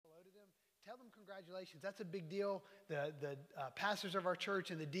Congratulations. That's a big deal. The pastors of our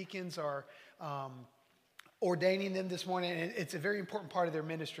church and the deacons are ordaining them this morning, and it's a very important part of their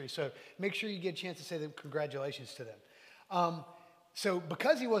ministry. So make sure you get a chance to say them congratulations to them. So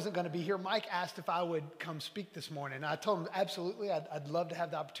because he wasn't going to be here, Mike asked if I would come speak this morning. I told him absolutely. I'd love to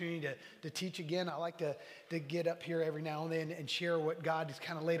have the opportunity to teach again. I like to get up here every now and then and share what God has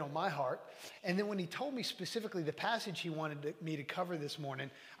kind of laid on my heart. And then when he told me specifically the passage he wanted me to cover this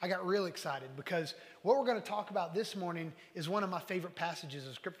morning, I got real excited because what we're going to talk about this morning is one of my favorite passages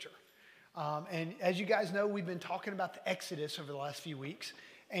of Scripture. And as you guys know, we've been talking about the Exodus over the last few weeks.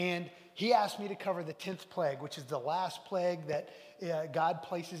 And he asked me to cover the 10th plague, which is the last plague that God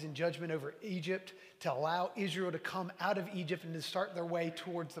places in judgment over Egypt to allow Israel to come out of Egypt and to start their way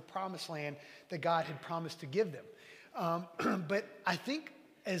towards the promised land that God had promised to give them. But I think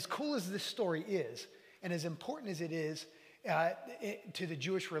as cool as this story is, and as important as it is to the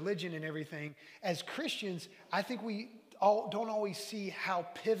Jewish religion and everything, as Christians, I think we don't always see how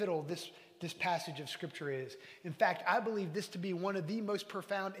pivotal this passage of Scripture is. In fact, I believe this to be one of the most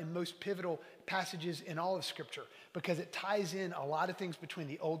profound and most pivotal passages in all of Scripture because it ties in a lot of things between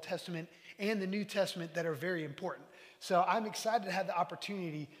the Old Testament and the New Testament that are very important. So I'm excited to have the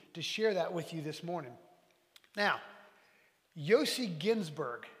opportunity to share that with you this morning. Now, Yossi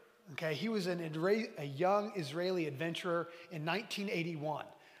Ginsburg, okay, he was a young Israeli adventurer in 1981.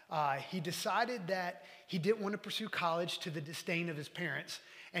 He decided that he didn't want to pursue college to the disdain of his parents,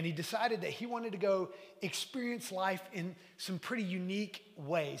 and he decided that he wanted to go experience life in some pretty unique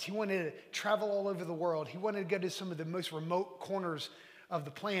ways. He wanted to travel all over the world. He wanted to go to some of the most remote corners of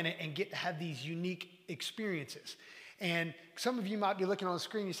the planet and get to have these unique experiences. And some of you might be looking on the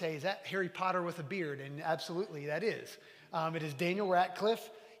screen and say, is that Harry Potter with a beard? And absolutely, that is. It is Daniel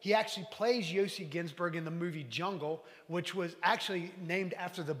Radcliffe. He actually plays Yossi Ginsburg in the movie Jungle, which was actually named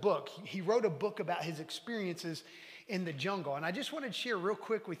after the book. He wrote a book about his experiences in the jungle. And I just wanted to share real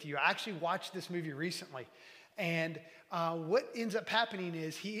quick with you. I actually watched this movie recently. And what ends up happening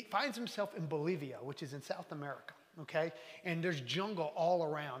is he finds himself in Bolivia, which is in South America. Okay, and there's jungle all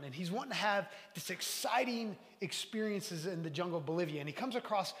around, and he's wanting to have this exciting experiences in the jungle of Bolivia, and he comes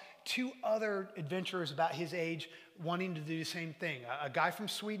across two other adventurers about his age wanting to do the same thing, a guy from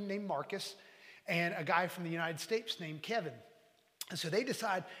Sweden named Marcus and a guy from the United States named Kevin. And so they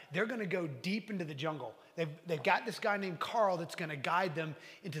decide they're going to go deep into the jungle. They've got this guy named Carl that's going to guide them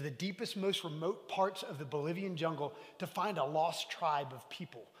into the deepest, most remote parts of the Bolivian jungle to find a lost tribe of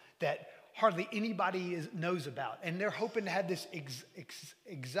people that hardly anybody knows about. And they're hoping to have this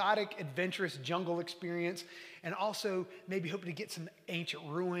exotic, adventurous jungle experience and also maybe hoping to get some ancient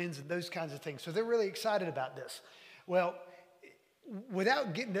ruins and those kinds of things. So they're really excited about this. Well,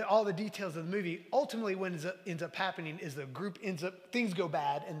 without getting to all the details of the movie, ultimately what ends up happening is the group things go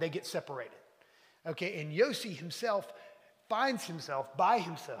bad and they get separated. Okay, and Yossi himself finds himself by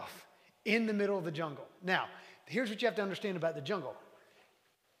himself in the middle of the jungle. Now, here's what you have to understand about the jungle.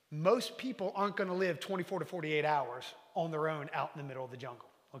 Most people aren't going to live 24 to 48 hours on their own out in the middle of the jungle,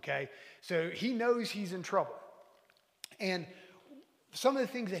 okay? So he knows he's in trouble. And some of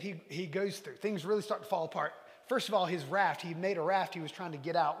the things that he goes through, things really start to fall apart. First of all, his raft, he made a raft. He was trying to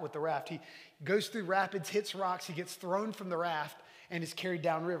get out with the raft. He goes through rapids, hits rocks. He gets thrown from the raft and is carried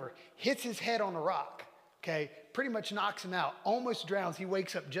downriver. Hits his head on a rock, okay? Pretty much knocks him out. Almost drowns. He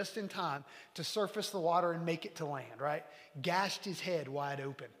wakes up just in time to surface the water and make it to land, right? Gashed his head wide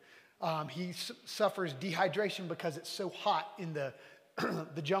open. He suffers dehydration because it's so hot in the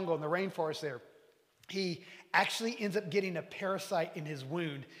jungle and the rainforest there. He actually ends up getting a parasite in his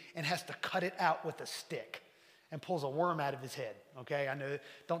wound and has to cut it out with a stick and pulls a worm out of his head. Okay, I know,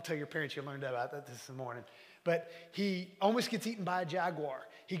 don't tell your parents you learned about that this morning. But he almost gets eaten by a jaguar.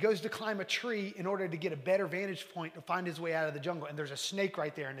 He goes to climb a tree in order to get a better vantage point to find his way out of the jungle. And there's a snake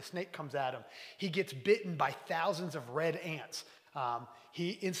right there, and the snake comes at him. He gets bitten by thousands of red ants.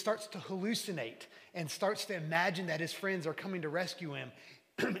 He starts to hallucinate and starts to imagine that his friends are coming to rescue him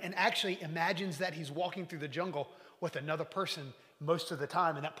and actually imagines that he's walking through the jungle with another person most of the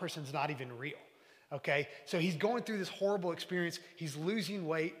time, and that person's not even real. Okay, so he's going through this horrible experience. He's losing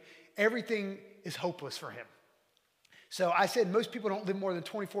weight. Everything is hopeless for him. So I said most people don't live more than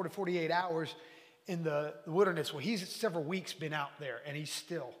 24 to 48 hours in the wilderness. Well, he's several weeks been out there, and he's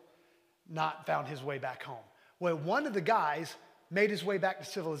still not found his way back home. Well, one of the guys made his way back to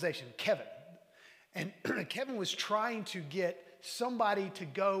civilization, Kevin. And Kevin was trying to get somebody to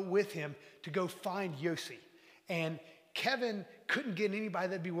go with him to go find Yossi. And Kevin couldn't get anybody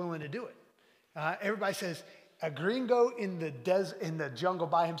that'd be willing to do it. Everybody says, a gringo in the jungle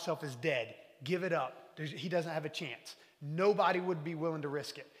by himself is dead. Give it up. He doesn't have a chance. nobody would be willing to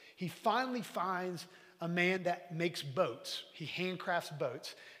risk it. He finally finds a man that makes boats. He handcrafts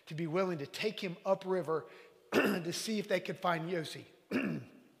boats to be willing to take him upriver to see if they could find Yossi.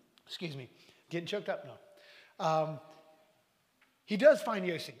 Excuse me, getting choked up now. He does find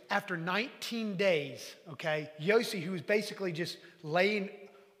Yossi after 19 days, okay? Yossi, who is basically just laying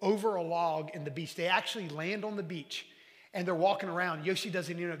over a log in the beach. They actually land on the beach and they're walking around. Yossi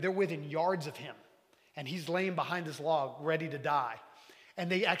doesn't even know, they're within yards of him. And he's laying behind this log, ready to die. And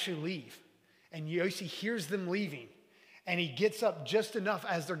they actually leave. And Yossi hears them leaving. And he gets up just enough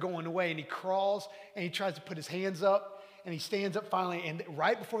as they're going away. And he crawls and he tries to put his hands up. And he stands up finally. And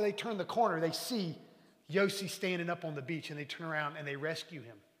right before they turn the corner, they see Yossi standing up on the beach. And they turn around and they rescue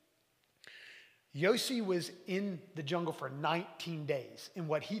him. Yossi was in the jungle for 19 days in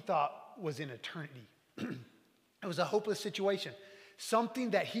what he thought was an eternity. It was a hopeless situation. Something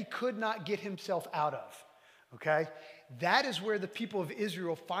that he could not get himself out of, okay? That is where the people of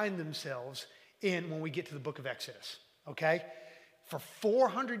Israel find themselves in when we get to the book of Exodus, okay? For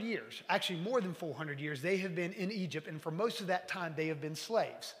 400 years, actually more than 400 years, they have been in Egypt, and for most of that time, they have been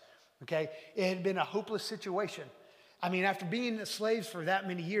slaves, okay? It had been a hopeless situation. I mean, after being slaves for that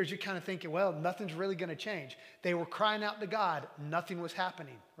many years, you're kind of thinking, well, nothing's really going to change. They were crying out to God. Nothing was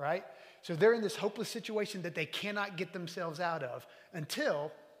happening, right? So they're in this hopeless situation that they cannot get themselves out of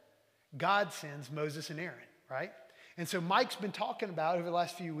until God sends Moses and Aaron, right? And so Mike's been talking about over the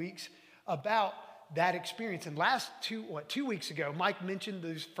last few weeks about that experience. And two weeks ago, Mike mentioned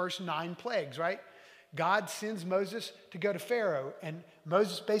those first 9 plagues, right? God sends Moses to go to Pharaoh. And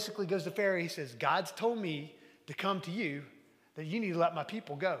Moses basically goes to Pharaoh. He says, God's told me to come to you that you need to let my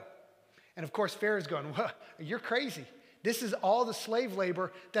people go. And of course, Pharaoh's going, well, you're crazy. This is all the slave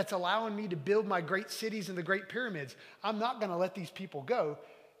labor that's allowing me to build my great cities and the great pyramids. I'm not going to let these people go.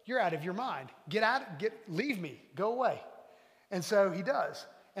 You're out of your mind. Leave me, go away. And so he does.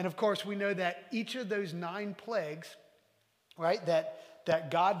 And of course, we know that each of those 9 plagues, right, that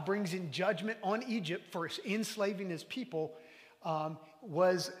God brings in judgment on Egypt for enslaving his people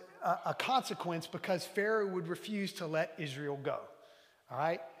was a consequence because Pharaoh would refuse to let Israel go, all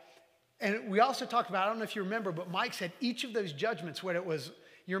right? And we also talked about, I don't know if you remember, but Mike said each of those judgments, what it was,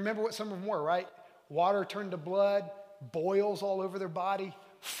 you remember what some of them were, right? Water turned to blood, boils all over their body,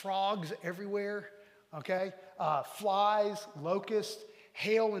 frogs everywhere, okay? Flies, locusts,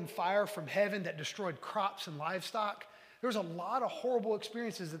 hail and fire from heaven that destroyed crops and livestock. There was a lot of horrible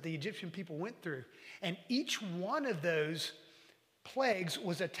experiences that the Egyptian people went through. And each one of those plagues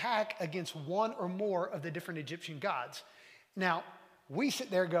was attack against one or more of the different Egyptian gods. Now, we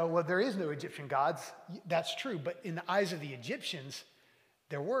sit there and go, well, there is no Egyptian gods. That's true. But in the eyes of the Egyptians,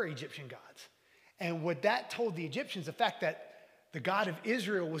 there were Egyptian gods. And what that told the Egyptians, the fact that the God of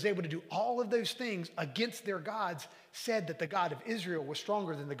Israel was able to do all of those things against their gods, said that the God of Israel was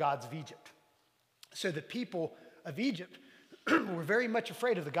stronger than the gods of Egypt. So the people of Egypt were very much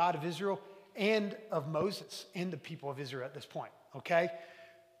afraid of the God of Israel and of Moses and the people of Israel at this point, okay?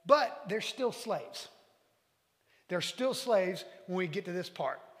 But they're still slaves. They're still slaves when we get to this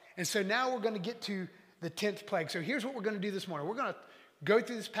part. And so now we're going to get to the 10th plague. So here's what we're going to do this morning. We're going to go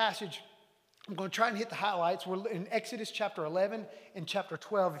through this passage. I'm going to try and hit the highlights. We're in Exodus chapter 11 and chapter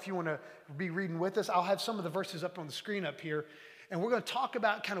 12. If you want to be reading with us, I'll have some of the verses up on the screen up here. And we're going to talk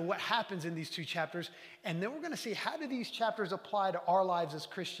about kind of what happens in these 2 chapters. And then we're going to see how do these chapters apply to our lives as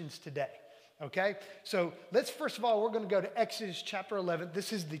Christians today. Okay? So let's first of all, we're going to go to Exodus chapter 11.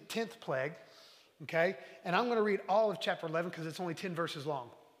 This is the 10th plague. Okay? And I'm going to read all of chapter 11 because it's only 10 verses long.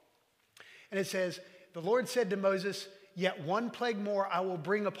 And it says, the Lord said to Moses, yet 1 plague more I will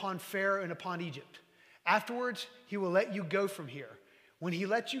bring upon Pharaoh and upon Egypt. Afterwards, he will let you go from here. When he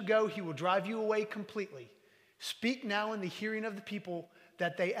lets you go, he will drive you away completely. Speak now in the hearing of the people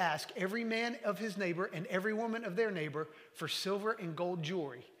that they ask every man of his neighbor and every woman of their neighbor for silver and gold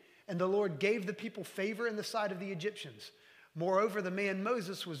jewelry. And the Lord gave the people favor in the sight of the Egyptians. Moreover, the man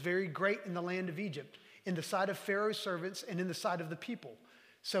Moses was very great in the land of Egypt, in the sight of Pharaoh's servants and in the sight of the people.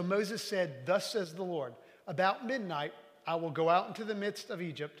 So Moses said, thus says the Lord, about midnight I will go out into the midst of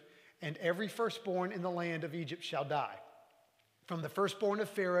Egypt, and every firstborn in the land of Egypt shall die. From the firstborn of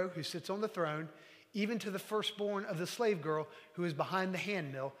Pharaoh who sits on the throne, even to the firstborn of the slave girl who is behind the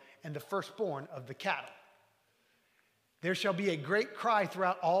handmill, and the firstborn of the cattle. There shall be a great cry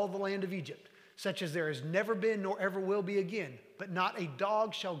throughout all the land of Egypt, such as there has never been nor ever will be again. But not a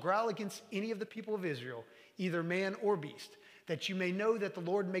dog shall growl against any of the people of Israel, either man or beast, that you may know that the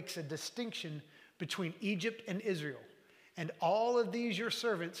Lord makes a distinction between Egypt and Israel. And all of these your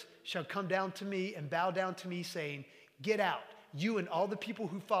servants shall come down to me and bow down to me, saying, get out, you and all the people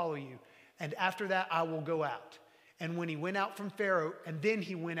who follow you. And after that I will go out. And when he went out from Pharaoh, and then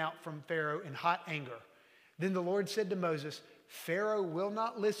he went out from Pharaoh in hot anger. Then the Lord said to Moses, Pharaoh will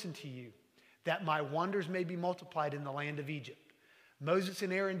not listen to you, that my wonders may be multiplied in the land of Egypt. Moses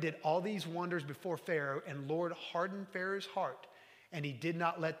and Aaron did all these wonders before Pharaoh, and Lord hardened Pharaoh's heart, and he did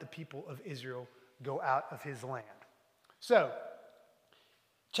not let the people of Israel go out of his land. So,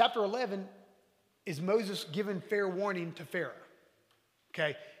 chapter 11 is Moses giving fair warning to Pharaoh.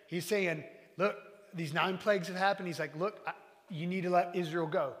 Okay, he's saying, look, these 9 plagues have happened. He's like, look, you need to let Israel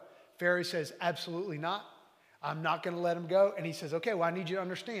go. Pharaoh says, absolutely not. I'm not going to let him go. And he says, okay, well, I need you to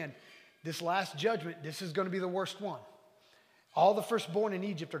understand this last judgment, this is going to be the worst one. All the firstborn in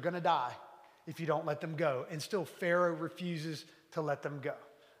Egypt are going to die if you don't let them go. And still Pharaoh refuses to let them go.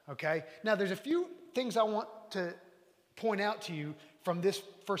 Okay, now there's a few things I want to point out to you from this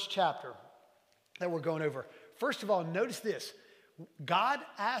first chapter that we're going over. First of all, notice this. God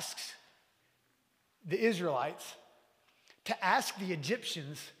asks the Israelites to ask the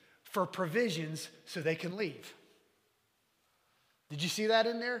Egyptians for provisions so they can leave. Did you see that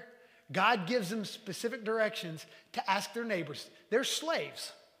in there? God gives them specific directions to ask their neighbors. They're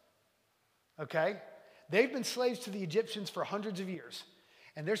slaves, okay? They've been slaves to the Egyptians for hundreds of years.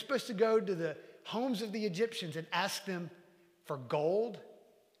 And they're supposed to go to the homes of the Egyptians and ask them for gold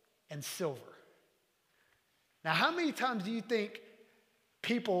and silver. Now, how many times do you think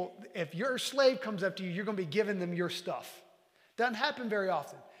people, if your slave comes up to you, you're going to be giving them your stuff? Doesn't happen very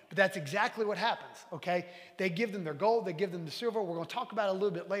often, but that's exactly what happens, okay? They give them their gold, they give them the silver. We're going to talk about it a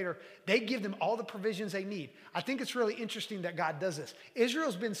little bit later. They give them all the provisions they need. I think it's really interesting that God does this.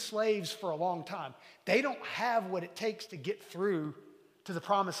 Israel's been slaves for a long time. They don't have what it takes to get through to the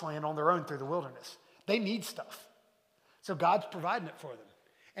promised land on their own through the wilderness. They need stuff. So God's providing it for them.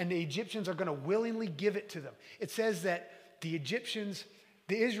 And the Egyptians are going to willingly give it to them. It says that the Egyptians,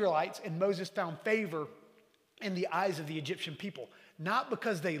 the Israelites, and Moses found favor in the eyes of the Egyptian people. Not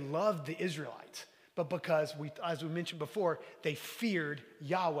because they loved the Israelites, but because, as we mentioned before, they feared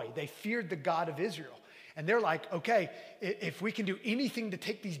Yahweh. They feared the God of Israel. And they're like, okay, if we can do anything to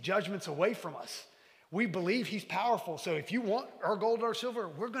take these judgments away from us, we believe he's powerful. So if you want our gold or our silver,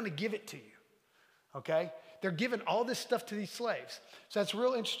 we're going to give it to you. Okay? They're giving all this stuff to these slaves. So that's a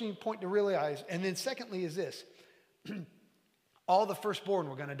real interesting point to realize. And then secondly is this. All the firstborn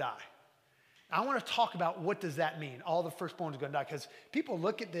were going to die. I want to talk about what does that mean, all the firstborn are going to die. Because people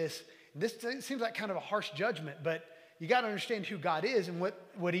look at this, and this seems like kind of a harsh judgment, but you got to understand who God is and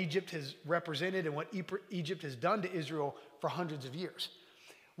what Egypt has represented and what Egypt has done to Israel for hundreds of years.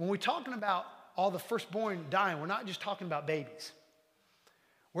 When we're talking about all the firstborn dying, we're not just talking about babies.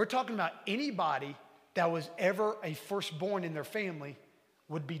 We're talking about anybody that was ever a firstborn in their family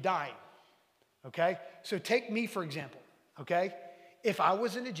would be dying, okay? So take me, for example, okay? If I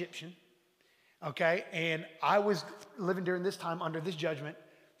was an Egyptian, okay, and I was living during this time under this judgment,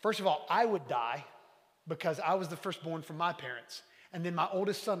 first of all, I would die because I was the firstborn from my parents. And then my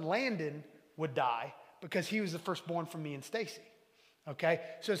oldest son, Landon, would die because he was the firstborn from me and Stacy. Okay,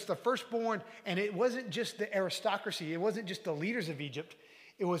 so it's the firstborn, and it wasn't just the aristocracy, it wasn't just the leaders of Egypt,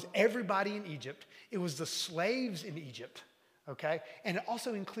 it was everybody in Egypt, it was the slaves in Egypt, okay, and it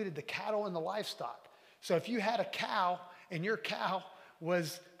also included the cattle and the livestock. So if you had a cow, and your cow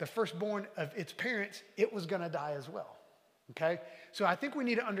was the firstborn of its parents, it was going to die as well, okay? So I think we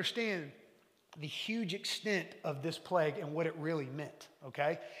need to understand the huge extent of this plague and what it really meant,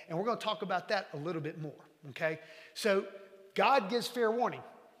 okay? And we're going to talk about that a little bit more, okay? So God gives fair warning,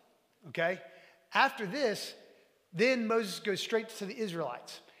 okay? After this, then Moses goes straight to the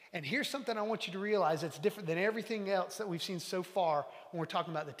Israelites. And here's something I want you to realize that's different than everything else that we've seen so far when we're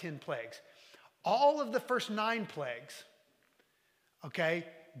talking about the 10 plagues. All of the first 9 plagues, okay,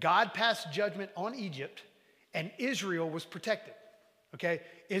 God passed judgment on Egypt, and Israel was protected, okay?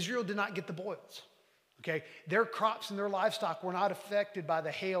 Israel did not get the boils, okay? Their crops and their livestock were not affected by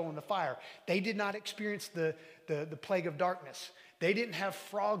the hail and the fire. They did not experience the plague of darkness. They didn't have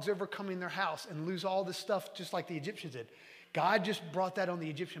frogs overcoming their house and lose all this stuff just like the Egyptians did. God just brought that on the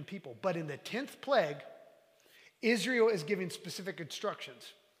Egyptian people. But in the 10th plague, Israel is giving specific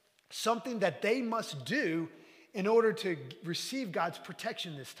instructions, something that they must do in order to receive God's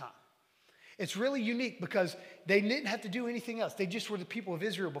protection this time. It's really unique because they didn't have to do anything else. They just were the people of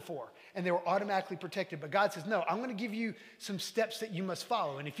Israel before, and they were automatically protected. But God says, no, I'm going to give you some steps that you must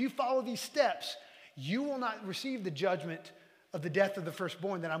follow. And if you follow these steps, you will not receive the judgment of the death of the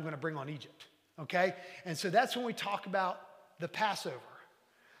firstborn that I'm going to bring on Egypt, okay? And so that's when we talk about the Passover.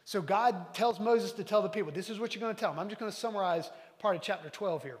 So God tells Moses to tell the people, this is what you're going to tell them. I'm just going to summarize part of chapter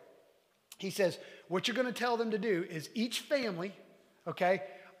 12 here. He says, what you're going to tell them to do is each family, okay,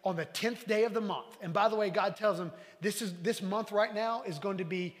 on the 10th day of the month. And by the way, God tells them this month right now is going to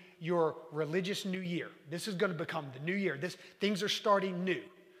be your religious new year. This is going to become the new year. Things are starting new.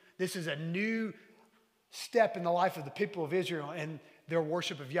 This is a new step in the life of the people of Israel and their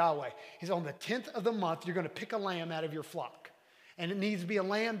worship of Yahweh. He says, on the 10th of the month, you're going to pick a lamb out of your flock. And it needs to be a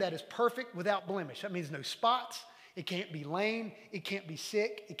lamb that is perfect without blemish. That means no spots. It can't be lame. It can't be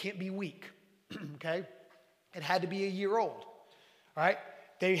sick. It can't be weak. Okay? It had to be a year old. All right?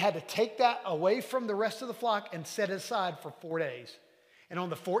 They had to take that away from the rest of the flock and set it aside for 4 days. And on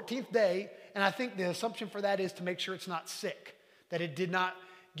the 14th day, and I think the assumption for that is to make sure it's not sick, that it did not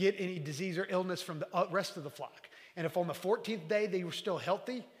get any disease or illness from the rest of the flock. And if on the 14th day they were still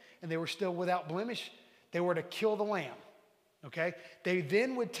healthy and they were still without blemish, they were to kill the lamb. Okay? They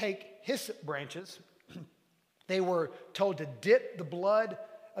then would take hyssop branches. They were told to dip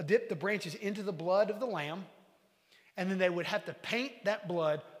the branches into the blood of the lamb. And then they would have to paint that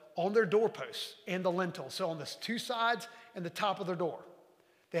blood on their doorposts and the lintel. So on the two sides and the top of their door,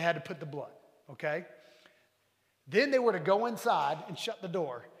 they had to put the blood, okay? Then they were to go inside and shut the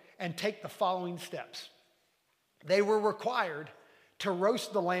door and take the following steps. They were required to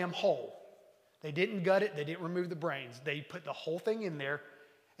roast the lamb whole. They didn't gut it. They didn't remove the brains. They put the whole thing in there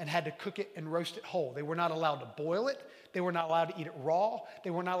and had to cook it and roast it whole. They were not allowed to boil it. They were not allowed to eat it raw.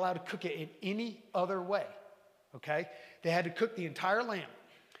 They were not allowed to cook it in any other way. Okay? They had to cook the entire lamb.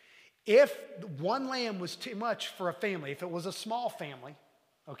 If one lamb was too much for a family, if it was a small family,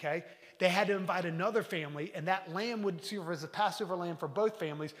 okay, they had to invite another family, and that lamb would serve as a Passover lamb for both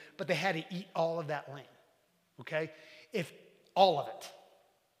families, but they had to eat all of that lamb. Okay? If all of it.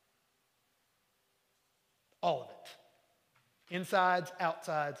 All of it. Insides,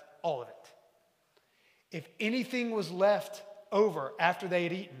 outsides, all of it. If anything was left over after they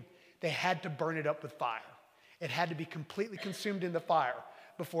had eaten, they had to burn it up with fire. It had to be completely consumed in the fire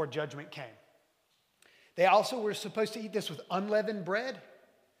before judgment came. They also were supposed to eat this with unleavened bread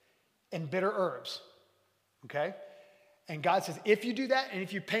and bitter herbs. Okay? And God says, if you do that, and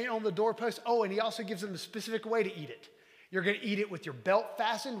if you paint on the doorpost, and he also gives them a specific way to eat it. You're going to eat it with your belt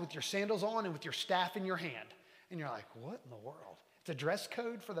fastened, with your sandals on, and with your staff in your hand. And you're like, what in the world? It's a dress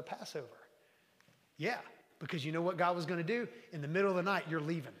code for the Passover. Yeah, because you know what God was going to do? In the middle of the night, you're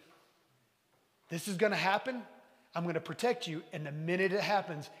leaving. This is going to happen. I'm going to protect you. And the minute it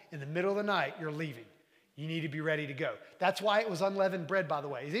happens, in the middle of the night, you're leaving. You need to be ready to go. That's why it was unleavened bread, by the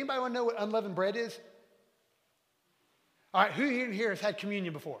way. Does anybody want to know what unleavened bread is? All right, who in here has had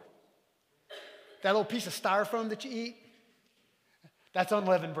communion before? That little piece of styrofoam that you eat? That's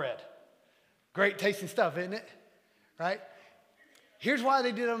unleavened bread. Great tasting stuff, isn't it? Right? Here's why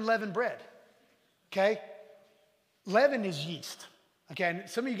they did unleavened bread. Okay? Leaven is yeast. Okay, and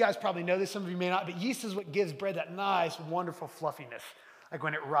some of you guys probably know this, some of you may not, but yeast is what gives bread that nice, wonderful fluffiness. Like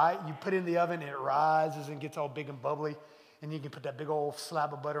when you put it in the oven and it rises and gets all big and bubbly, and you can put that big old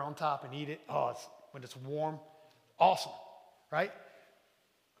slab of butter on top and eat it. When it's warm, awesome, right?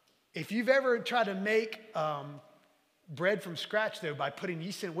 If you've ever tried to make bread from scratch, though, by putting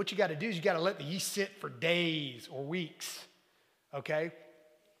yeast in it, what you got to do is you got to let the yeast sit for days or weeks, okay?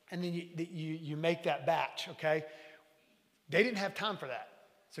 And then you make that batch, okay? They didn't have time for that.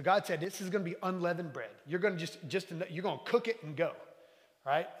 So God said, this is going to be unleavened bread. You're going to you're going to cook it and go,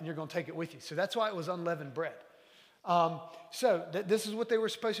 right? And you're going to take it with you. So that's why it was unleavened bread. This is what they were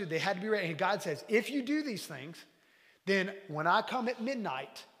supposed to do. They had to be ready. And God says, if you do these things, then when I come at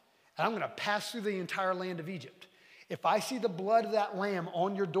midnight, and I'm going to pass through the entire land of Egypt, if I see the blood of that lamb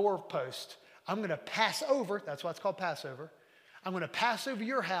on your doorpost, I'm going to pass over. That's why it's called Passover. I'm going to pass over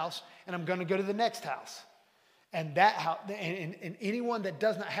your house, and I'm going to go to the next house. And that house, and anyone that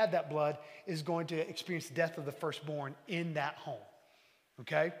does not have that blood is going to experience the death of the firstborn in that home.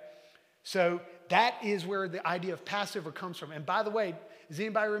 Okay? So that is where the idea of Passover comes from. And by the way, does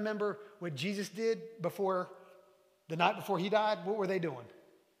anybody remember what Jesus did the night before he died? What were they doing?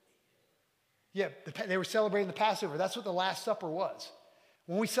 Yeah, they were celebrating the Passover. That's what the Last Supper was.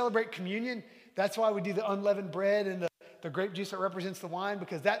 When we celebrate communion, that's why we do the unleavened bread and the grape juice that represents the wine,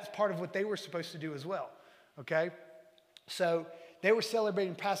 because that's part of what they were supposed to do as well. Okay? So they were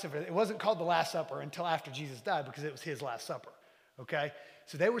celebrating Passover. It wasn't called the Last Supper until after Jesus died, because it was his Last Supper. Okay?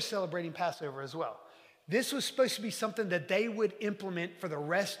 So they were celebrating Passover as well. This was supposed to be something that they would implement for the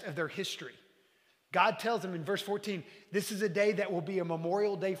rest of their history. God tells them in verse 14, this is a day that will be a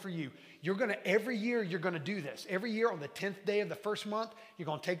memorial day for you. Every year you're going to do this. Every year on the 10th day of the first month, you're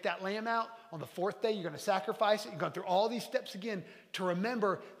going to take that lamb out. On the 4th day, you're going to sacrifice it. You're going through all these steps again to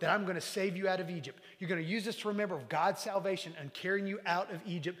remember that I'm going to save you out of Egypt. You're going to use this to remember of God's salvation and carrying you out of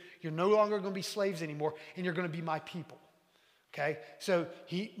Egypt. You're no longer going to be slaves anymore, and you're going to be my people. Okay? So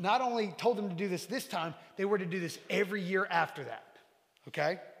he not only told them to do this time, they were to do this every year after that.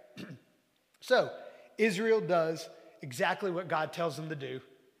 Okay? So Israel does exactly what God tells them to do,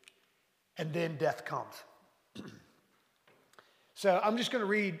 and then death comes. So I'm just going to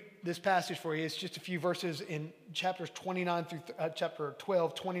read this passage for you. It's just a few verses in chapter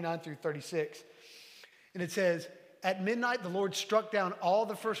 12, 29 through 36. And it says, "At midnight the Lord struck down all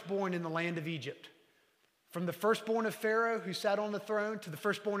the firstborn in the land of Egypt, from the firstborn of Pharaoh who sat on the throne to the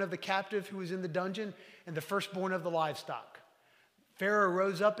firstborn of the captive who was in the dungeon and the firstborn of the livestock. Pharaoh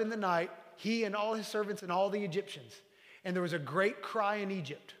rose up in the night, he and all his servants and all the Egyptians. And there was a great cry in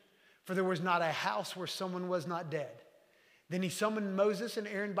Egypt, for there was not a house where someone was not dead. Then he summoned Moses and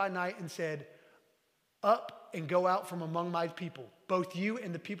Aaron by night and said, 'Up and go out from among my people, both you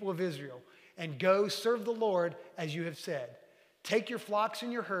and the people of Israel, and go serve the Lord as you have said. Take your flocks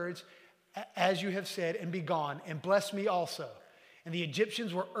and your herds as you have said, and be gone, and bless me also.' And the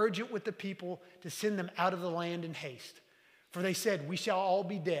Egyptians were urgent with the people to send them out of the land in haste. For they said, 'We shall all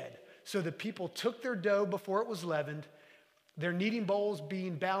be dead.' So the people took their dough before it was leavened, their kneading bowls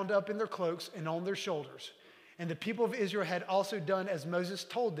being bound up in their cloaks and on their shoulders. And the people of Israel had also done as Moses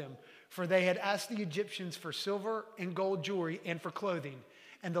told them, for they had asked the Egyptians for silver and gold jewelry and for clothing.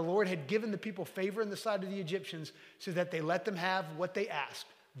 And the Lord had given the people favor in the sight of the Egyptians, so that they let them have what they asked.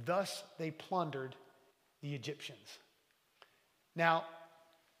 Thus they plundered the Egyptians." Now,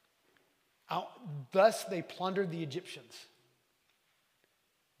 thus they plundered the Egyptians.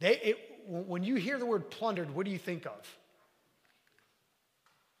 When you hear the word plundered, what do you think of?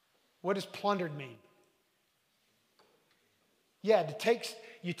 What does plundered mean? Yeah,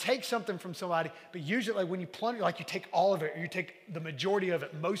 you take something from somebody, but usually like when you plunder, like you take all of it, or you take the majority of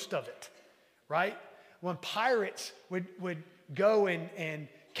it, most of it, right? When pirates would go and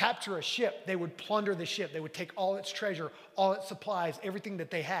capture a ship, they would plunder the ship. They would take all its treasure, all its supplies, everything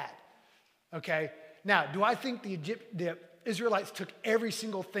that they had, okay? Now, do I think the Israelites took every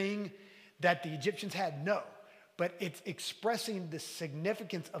single thing that the Egyptians had? No, but it's expressing the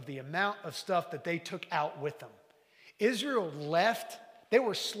significance of the amount of stuff that they took out with them. Israel left, they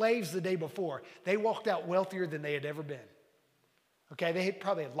were slaves the day before. They walked out wealthier than they had ever been. Okay, they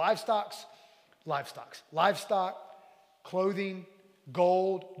probably had livestock, clothing,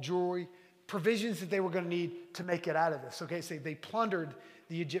 gold, jewelry, provisions that they were going to need to make it out of this. Okay, so they plundered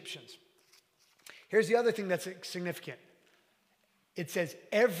the Egyptians. Here's the other thing that's significant. It says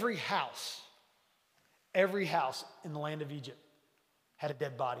every house in the land of Egypt had a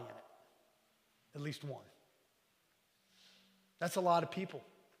dead body in it. At least one. That's a lot of people.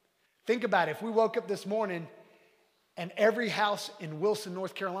 Think about it. If we woke up this morning and every house in Wilson,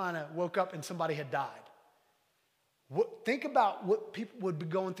 North Carolina woke up and somebody had died. Think about what people would be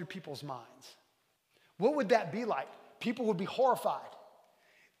going through people's minds. What would that be like? People would be horrified.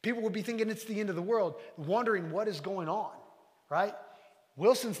 People would be thinking it's the end of the world, wondering what is going on, right?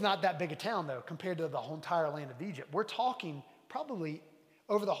 Wilson's not that big a town, though, compared to the whole entire land of Egypt. We're talking probably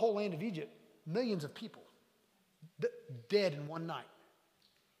over the whole land of Egypt, millions of people dead in one night,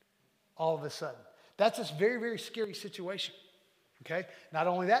 all of a sudden. That's a very, very scary situation, okay? Not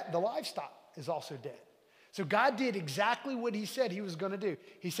only that, the livestock is also dead. So God did exactly what he said he was going to do.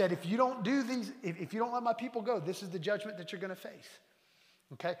 He said, if you don't do these, if you don't let my people go, this is the judgment that you're going to face,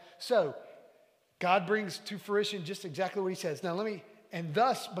 okay? So God brings to fruition just exactly what he says. Now and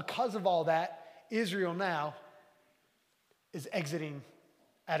thus, because of all that, Israel now is exiting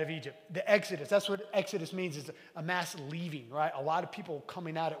out of Egypt. The Exodus, that's what Exodus means, is a mass leaving, right? A lot of people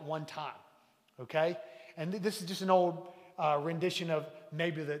coming out at one time, okay? And this is just an old rendition of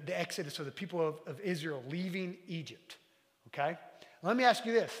maybe the Exodus, or the people of Israel leaving Egypt, okay? Let me ask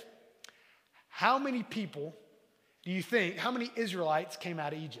you this. How many people do you think, how many Israelites came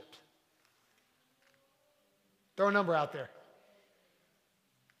out of Egypt? Throw a number out there.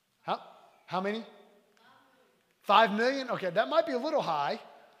 How many? 5 million? Okay, that might be a little high.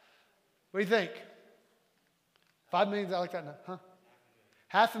 What do you think? 5 million, I like that, huh?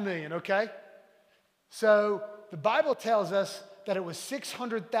 500,000, okay? So the Bible tells us that it was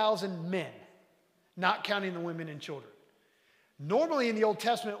 600,000 men, not counting the women and children. Normally in the Old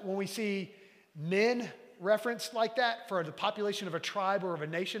Testament, when we see men referenced like that for the population of a tribe or of a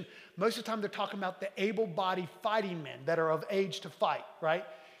nation, most of the time they're talking about the able-bodied fighting men that are of age to fight, right?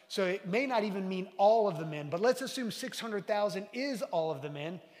 So it may not even mean all of the men, but let's assume 600,000 is all of the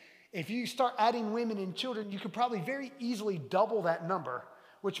men. If you start adding women and children, you could probably very easily double that number,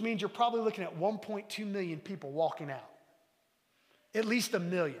 which means you're probably looking at 1.2 million people walking out. At least 1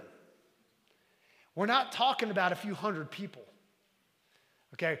 million. We're not talking about a few hundred people,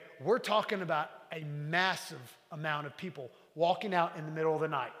 okay? We're talking about a massive amount of people walking out in the middle of the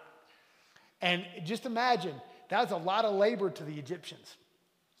night. And just imagine, that was a lot of labor to the Egyptians.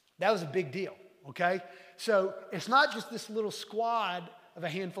 That was a big deal, okay? So it's not just this little squad of a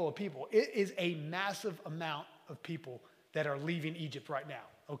handful of people. It is a massive amount of people that are leaving Egypt right now,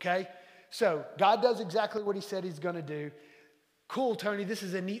 okay? So God does exactly what he said he's going to do. Cool, Tony, this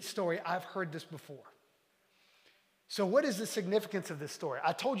is a neat story. I've heard this before. So what is the significance of this story?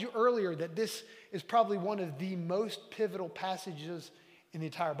 I told you earlier that this is probably one of the most pivotal passages in the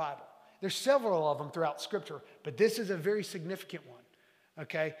entire Bible. There's several of them throughout Scripture, but this is a very significant one,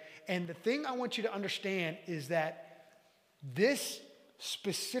 okay? And the thing I want you to understand is that this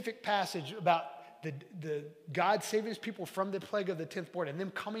specific passage about the God saving his people from the plague of the 10th board and them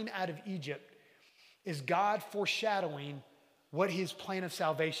coming out of Egypt is God foreshadowing what his plan of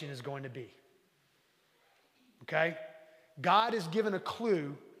salvation is going to be. Okay? God has given a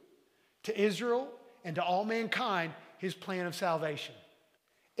clue to Israel and to all mankind his plan of salvation.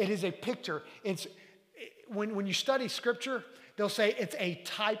 It is a picture. When you study Scripture, they'll say it's a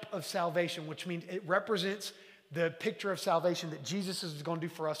type of salvation, which means it represents the picture of salvation that Jesus is going to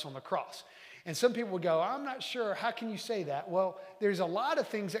do for us on the cross. And some people would go, I'm not sure, how can you say that? Well, there's a lot of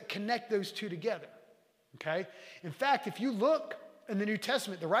things that connect those two together, okay? In fact, if you look in the New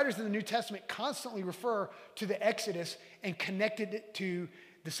Testament, the writers in the New Testament constantly refer to the Exodus and connected it to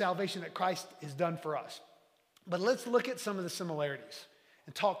the salvation that Christ has done for us. But let's look at some of the similarities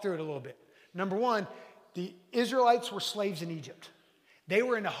and talk through it a little bit. Number one, the Israelites were slaves in Egypt. They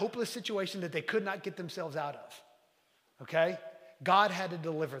were in a hopeless situation that they could not get themselves out of, okay? God had to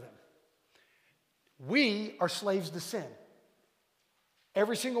deliver them. We are slaves to sin.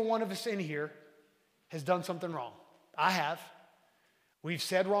 Every single one of us in here has done something wrong. I have. We've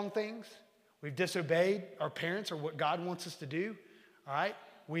said wrong things. We've disobeyed our parents or what God wants us to do. All right?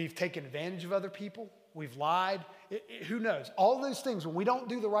 We've taken advantage of other people. We've lied. Who knows? All those things, when we don't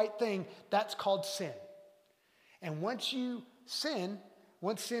do the right thing, that's called sin. And once sin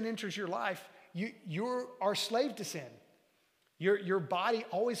enters your life, you are slave to sin. Your body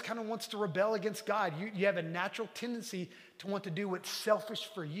always kind of wants to rebel against God. You have a natural tendency to want to do what's selfish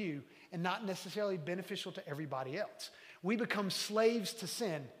for you and not necessarily beneficial to everybody else. We become slaves to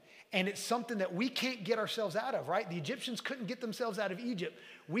sin, and it's something that we can't get ourselves out of, right? The Egyptians couldn't get themselves out of Egypt.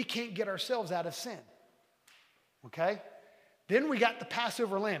 We can't get ourselves out of sin, okay? Then we got the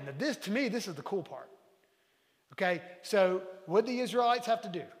Passover lamb. Now this, to me, this is the cool part, okay? So what did the Israelites have to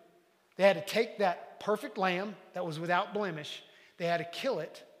do? They had to take that perfect lamb that was without blemish. They had to kill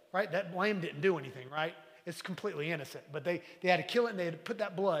it, right? That lamb didn't do anything, right? It's completely innocent. But they had to kill it and they had to put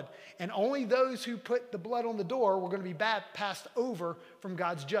that blood. And only those who put the blood on the door were going to be passed over from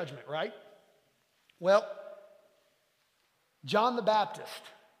God's judgment, right? Well, John the Baptist,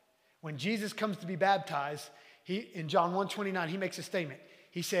 when Jesus comes to be baptized, in John 1:29, he makes a statement.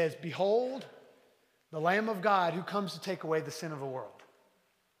 He says, "Behold, the Lamb of God who comes to take away the sin of the world."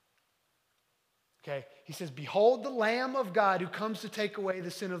 Okay, he says, "Behold the Lamb of God who comes to take away the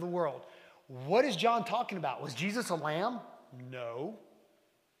sin of the world." What is John talking about? Was Jesus a lamb? No.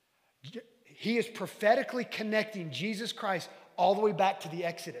 He is prophetically connecting Jesus Christ all the way back to the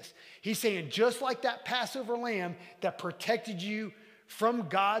Exodus. He's saying, just like that Passover lamb that protected you from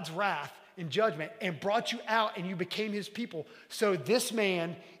God's wrath and judgment and brought you out and you became his people, so this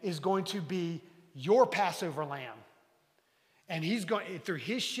man is going to be your Passover lamb. And he's going, through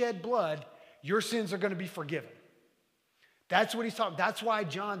his shed blood, your sins are going to be forgiven. That's what he's talking. That's why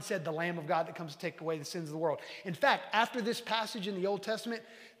John said the Lamb of God that comes to take away the sins of the world. In fact, after this passage in the Old Testament,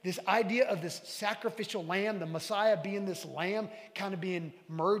 this idea of this sacrificial lamb, the Messiah being this lamb, kind of being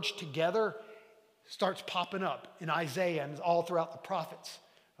merged together, starts popping up in Isaiah and all throughout the prophets.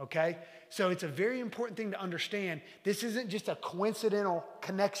 Okay? So it's a very important thing to understand. This isn't just a coincidental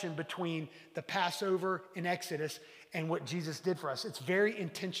connection between the Passover and Exodus and what Jesus did for us. It's very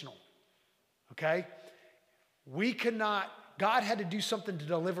intentional. Okay? God had to do something to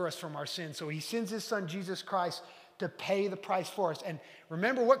deliver us from our sins. So he sends his son, Jesus Christ, to pay the price for us. And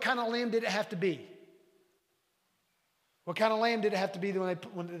remember, what kind of lamb did it have to be? What kind of lamb did it have to be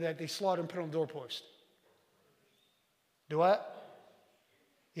when they slaughtered and put on the doorpost? Do what?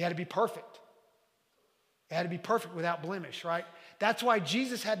 It had to be perfect. It had to be perfect without blemish, right? That's why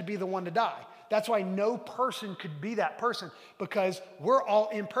Jesus had to be the one to die. That's why no person could be that person, because we're all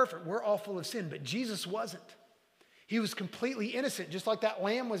imperfect. We're all full of sin, but Jesus wasn't. He was completely innocent, just like that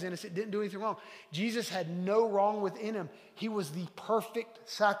lamb was innocent, didn't do anything wrong. Jesus had no wrong within him. He was the perfect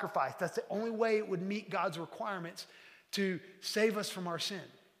sacrifice. That's the only way it would meet God's requirements to save us from our sin.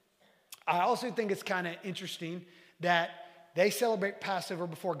 I also think it's kind of interesting that they celebrate Passover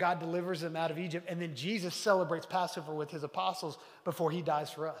before God delivers them out of Egypt, and then Jesus celebrates Passover with his apostles before he dies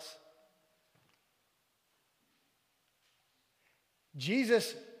for us.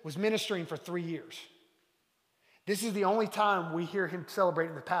 Jesus was ministering for 3 years. This is the only time we hear him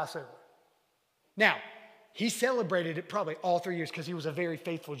celebrating the Passover. Now, he celebrated it probably all 3 years because he was a very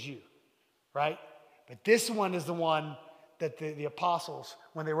faithful Jew, right? But this one is the one that the apostles,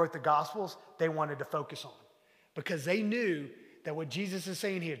 when they wrote the Gospels, they wanted to focus on. Because they knew that what Jesus is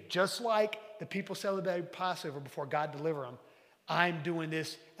saying here, just like the people celebrated Passover before God delivered them, I'm doing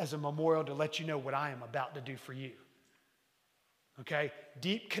this as a memorial to let you know what I am about to do for you. Okay?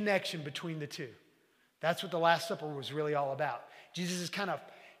 Deep connection between the two. That's what the Last Supper was really all about. Jesus is kind of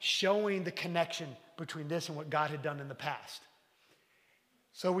showing the connection between this and what God had done in the past.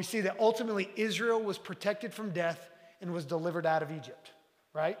 So we see that ultimately Israel was protected from death and was delivered out of Egypt,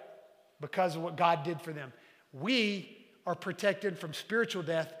 right? Because of what God did for them. We are protected from spiritual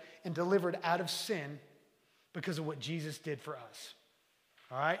death and delivered out of sin because of what Jesus did for us.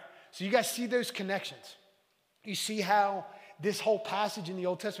 All right? So you guys see those connections. You see how this whole passage in the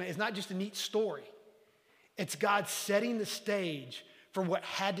Old Testament is not just a neat story. It's God setting the stage for what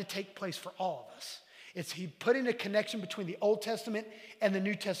had to take place for all of us. It's he putting a connection between the Old Testament and the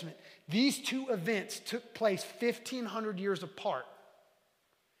New Testament. These two events took place 1,500 years apart.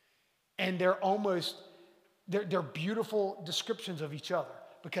 And they're beautiful descriptions of each other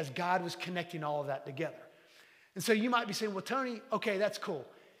because God was connecting all of that together. And so you might be saying, well, Tony, okay, that's cool.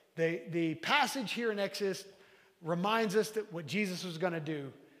 The passage here in Exodus reminds us that what Jesus was going to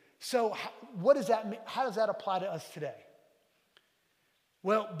do. So what does that mean? How does that apply to us today?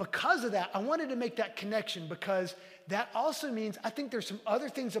 Well, because of that, I wanted to make that connection because that also means I think there's some other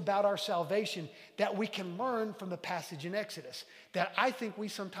things about our salvation that we can learn from the passage in Exodus that I think we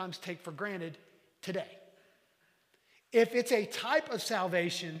sometimes take for granted today. If it's a type of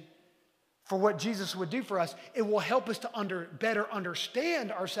salvation for what Jesus would do for us, it will help us to better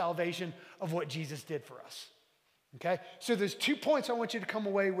understand our salvation of what Jesus did for us. Okay? So there's 2 points I want you to come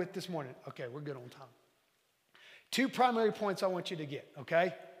away with this morning. Okay, we're good on time. 2 primary points I want you to get,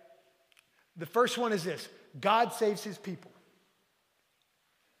 okay? The first one is this: God saves his people.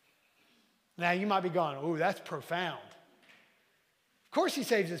 Now you might be going, oh, that's profound. Of course he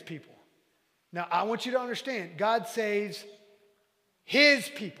saves his people. Now I want you to understand, God saves his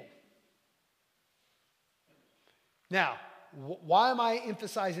people. Now, why am I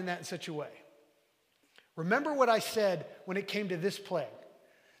emphasizing that in such a way? Remember what I said when it came to this plague.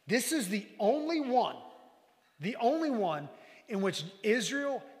 This is the only one in which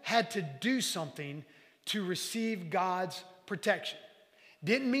Israel had to do something to receive God's protection.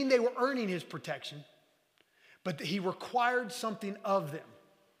 Didn't mean they were earning his protection, but he required something of them.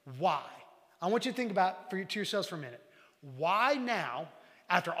 Why? I want you to think about to yourselves for a minute. Why now,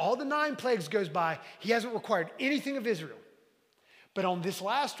 after all the 9 plagues goes by, he hasn't required anything of Israel? But on this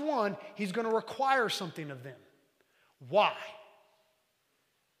last one, he's going to require something of them. Why?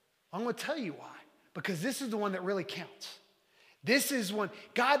 I'm going to tell you why. Because this is the one that really counts. This is when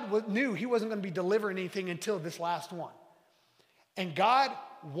God knew he wasn't going to be delivering anything until this last one. And God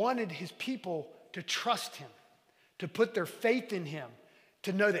wanted his people to trust him, to put their faith in him,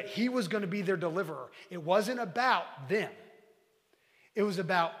 to know that he was going to be their deliverer. It wasn't about them. It was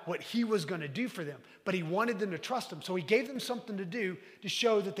about what he was going to do for them. But he wanted them to trust him. So he gave them something to do to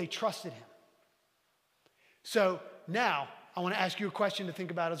show that they trusted him. So now I want to ask you a question to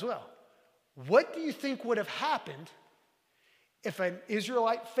think about as well. What do you think would have happened if an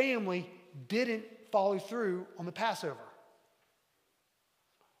Israelite family didn't follow through on the Passover?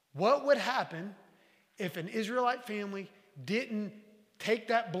 What would happen if an Israelite family didn't take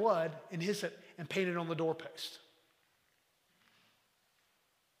that blood and hyssop and paint it on the doorpost?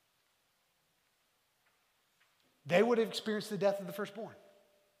 They would have experienced the death of the firstborn.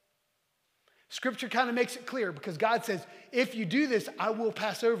 Scripture kind of makes it clear because God says, if you do this, I will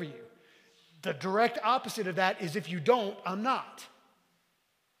pass over you. The direct opposite of that is if you don't, I'm not.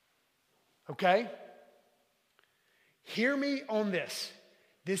 Okay? Hear me on this.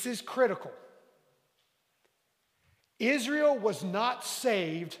 This is critical. Israel was not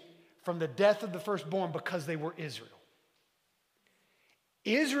saved from the death of the firstborn because they were Israel.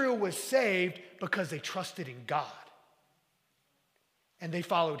 Israel was saved because they trusted in God. And they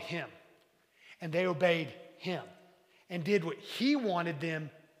followed him. And they obeyed him. And did what he wanted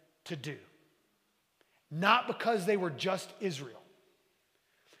them to do. Not because they were just Israel.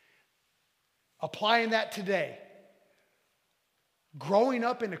 Applying that today. Growing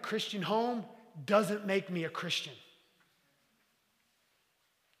up in a Christian home doesn't make me a Christian.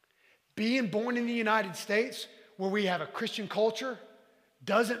 Being born in the United States where we have a Christian culture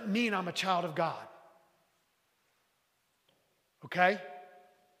doesn't mean I'm a child of God. Okay?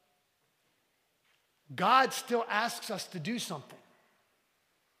 God still asks us to do something.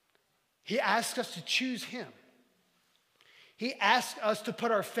 He asks us to choose him. He asks us to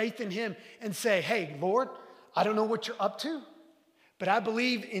put our faith in him and say, hey, Lord, I don't know what you're up to, but I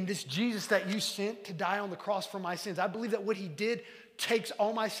believe in this Jesus that you sent to die on the cross for my sins. I believe that what he did takes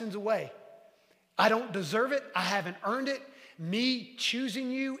all my sins away. I don't deserve it. I haven't earned it. Me choosing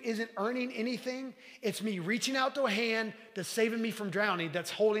you isn't earning anything. It's me reaching out to a hand that's saving me from drowning,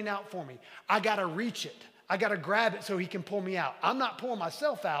 that's holding out for me. I got to reach it. I got to grab it so he can pull me out. I'm not pulling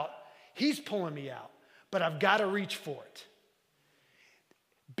myself out. He's pulling me out, but I've got to reach for it.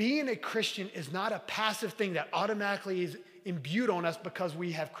 Being a Christian is not a passive thing that automatically is imbued on us because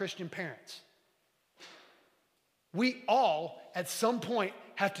we have Christian parents. We all, at some point,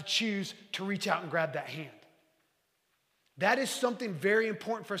 have to choose to reach out and grab that hand. That is something very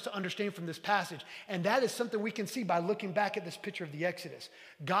important for us to understand from this passage. And that is something we can see by looking back at this picture of the Exodus.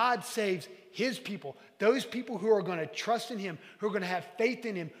 God saves his people, those people who are going to trust in him, who are going to have faith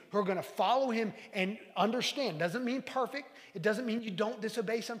in him, who are going to follow him and understand. Doesn't mean perfect. It doesn't mean you don't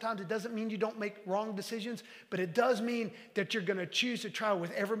disobey sometimes. It doesn't mean you don't make wrong decisions. But it does mean that you're going to choose to try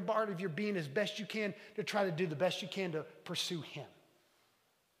with every part of your being as best you can to try to do the best you can to pursue him.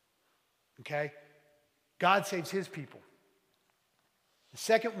 Okay? God saves his people. The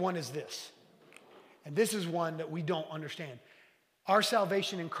second one is this, and this is one that we don't understand. Our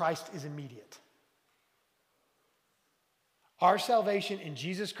salvation in Christ is immediate. Our salvation in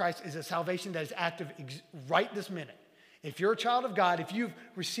Jesus Christ is a salvation that is active right this minute. If you're a child of God, if you've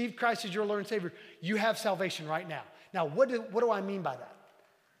received Christ as your Lord and Savior, you have salvation right now. Now, what do I mean by that?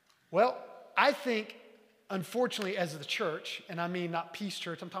 Well, I think, unfortunately, as the church, and I mean not Peace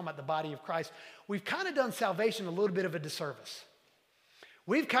Church, I'm talking about the body of Christ, we've kind of done salvation a little bit of a disservice.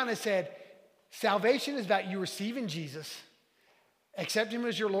 We've kind of said salvation is about you receiving Jesus, accept him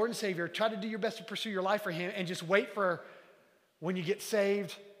as your Lord and Savior, try to do your best to pursue your life for him, and just wait for when you get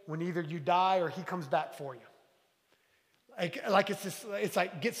saved, when either you die or he comes back for you. It's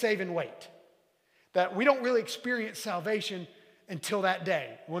like get saved and wait. That we don't really experience salvation until that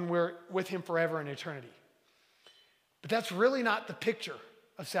day when we're with him forever in eternity. But that's really not the picture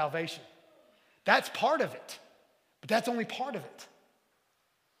of salvation. That's part of it, but that's only part of it.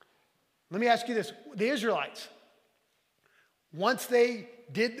 Let me ask you this. The Israelites, once they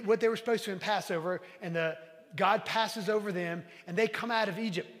did what they were supposed to in Passover, and God passes over them, and they come out of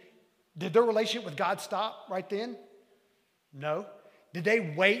Egypt, did their relationship with God stop right then? No. Did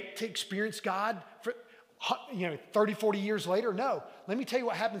they wait to experience God for 30, 40 years later? No. Let me tell you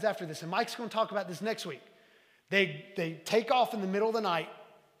what happens after this, and Mike's going to talk about this next week. They take off in the middle of the night,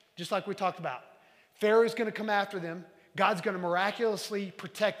 just like we talked about. Pharaoh's going to come after them. God's going to miraculously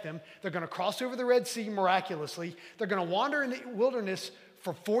protect them. They're going to cross over the Red Sea miraculously. They're going to wander in the wilderness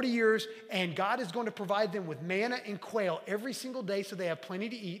for 40 years, and God is going to provide them with manna and quail every single day so they have plenty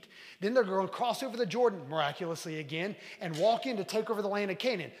to eat. Then they're going to cross over the Jordan miraculously again and walk in to take over the land of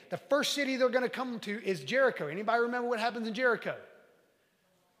Canaan. The first city they're going to come to is Jericho. Anybody remember what happens in Jericho?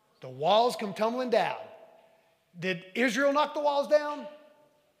 The walls come tumbling down. Did Israel knock the walls down?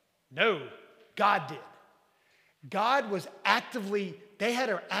 No, God did. God was they had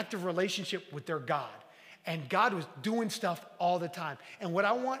an active relationship with their God. And God was doing stuff all the time. And what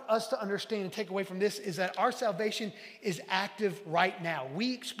I want us to understand and take away from this is that our salvation is active right now.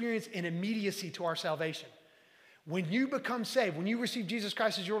 We experience an immediacy to our salvation. When you become saved, when you receive Jesus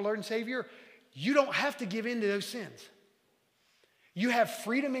Christ as your Lord and Savior, you don't have to give in to those sins. You have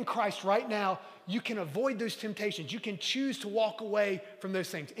freedom in Christ right now. You can avoid those temptations. You can choose to walk away from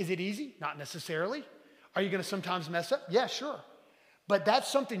those things. Is it easy? Not necessarily. Are you going to sometimes mess up? Yeah, sure. But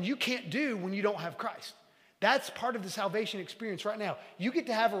that's something you can't do when you don't have Christ. That's part of the salvation experience right now. You get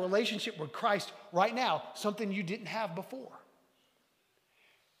to have a relationship with Christ right now, something you didn't have before.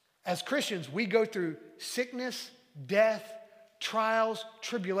 As Christians, we go through sickness, death, trials,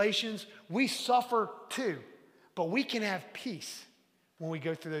 tribulations. We suffer too, but we can have peace when we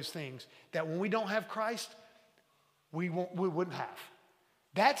go through those things that when we don't have Christ, we wouldn't have.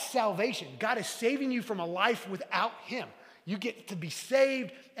 That's salvation. God is saving you from a life without him. You get to be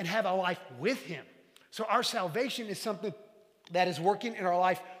saved and have a life with him. So our salvation is something that is working in our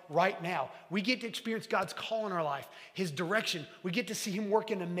life right now. We get to experience God's call in our life, his direction. We get to see him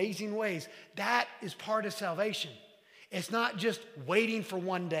work in amazing ways. That is part of salvation. It's not just waiting for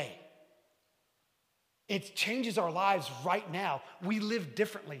one day. It changes our lives right now. We live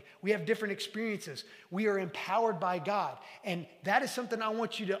differently. We have different experiences. We are empowered by God. And that is something I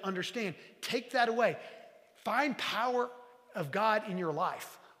want you to understand. Take that away. Find power of God in your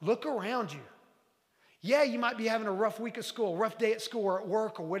life. Look around you. Yeah, you might be having a rough week at school, a rough day at school or at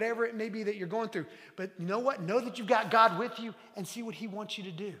work or whatever it may be that you're going through. But you know what? Know that you've got God with you and see what he wants you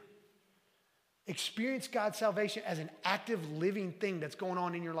to do. Experience God's salvation as an active, living thing that's going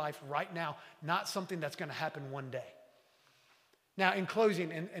on in your life right now, not something that's going to happen one day. Now, in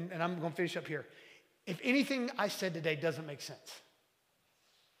closing, and I'm going to finish up here. If anything I said today doesn't make sense,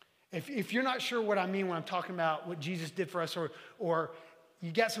 if you're not sure what I mean when I'm talking about what Jesus did for us, or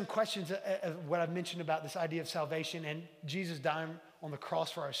you got some questions of what I've mentioned about this idea of salvation and Jesus dying on the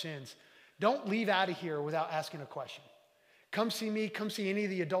cross for our sins, don't leave out of here without asking a question. Come see me, come see any of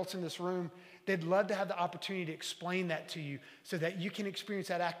the adults in this room. They'd love to have the opportunity to explain that to you so that you can experience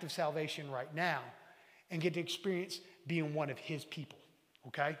that act of salvation right now and get to experience being one of his people,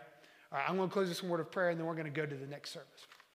 okay? All right, I'm going to close this in a word of prayer, and then we're going to go to the next service.